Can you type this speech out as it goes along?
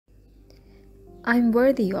I am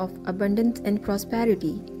worthy of abundance and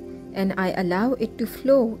prosperity, and I allow it to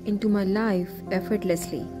flow into my life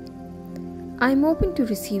effortlessly. I am open to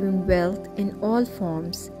receiving wealth in all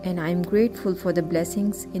forms, and I am grateful for the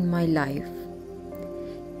blessings in my life.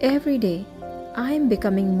 Every day, I am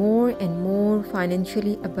becoming more and more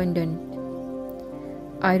financially abundant.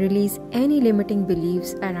 I release any limiting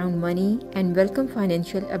beliefs around money and welcome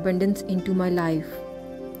financial abundance into my life.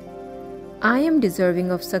 I am deserving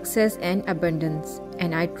of success and abundance,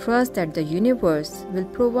 and I trust that the universe will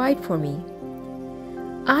provide for me.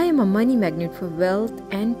 I am a money magnet for wealth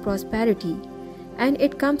and prosperity, and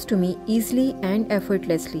it comes to me easily and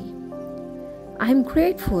effortlessly. I am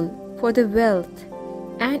grateful for the wealth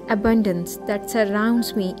and abundance that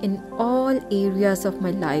surrounds me in all areas of my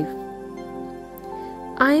life.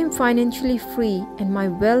 I am financially free and my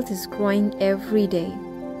wealth is growing every day.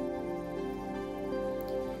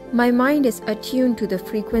 My mind is attuned to the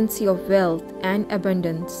frequency of wealth and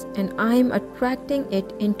abundance, and I am attracting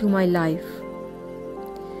it into my life.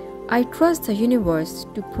 I trust the universe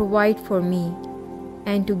to provide for me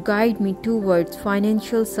and to guide me towards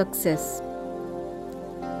financial success.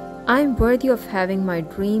 I am worthy of having my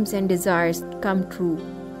dreams and desires come true,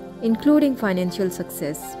 including financial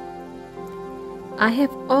success. I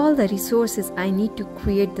have all the resources I need to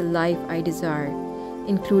create the life I desire,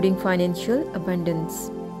 including financial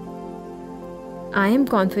abundance. I am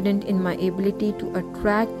confident in my ability to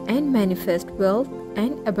attract and manifest wealth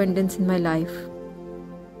and abundance in my life.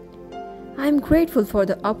 I am grateful for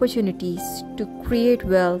the opportunities to create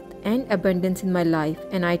wealth and abundance in my life,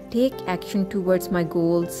 and I take action towards my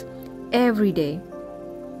goals every day.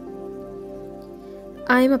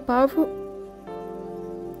 I am a powerful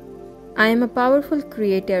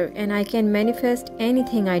creator, and I can manifest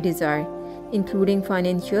anything I desire, including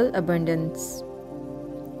financial abundance.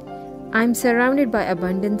 I am surrounded by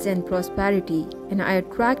abundance and prosperity, and I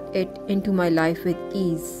attract it into my life with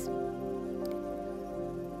ease.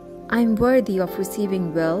 I am worthy of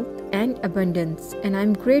receiving wealth and abundance, and I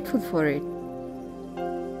am grateful for it.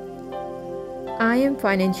 I am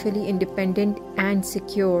financially independent and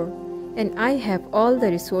secure, and I have all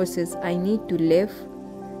the resources I need to live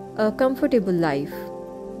a comfortable life.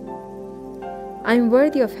 I am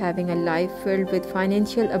worthy of having a life filled with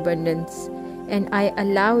financial abundance, and I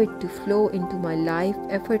allow it to flow into my life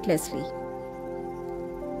effortlessly.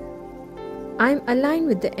 I am aligned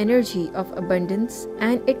with the energy of abundance,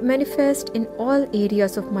 and it manifests in all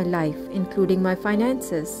areas of my life, including my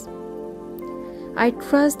finances. I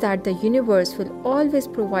trust that the universe will always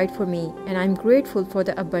provide for me, and I am grateful for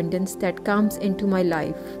the abundance that comes into my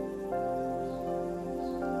life.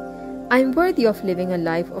 I am worthy of living a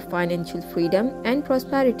life of financial freedom and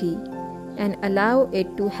prosperity, and allow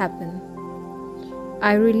it to happen.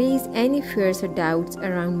 I release any fears or doubts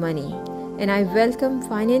around money, and I welcome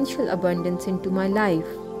financial abundance into my life.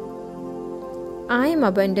 I am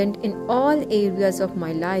abundant in all areas of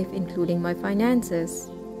my life, including my finances.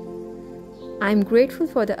 I am grateful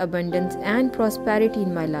for the abundance and prosperity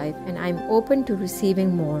in my life, and I am open to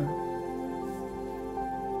receiving more.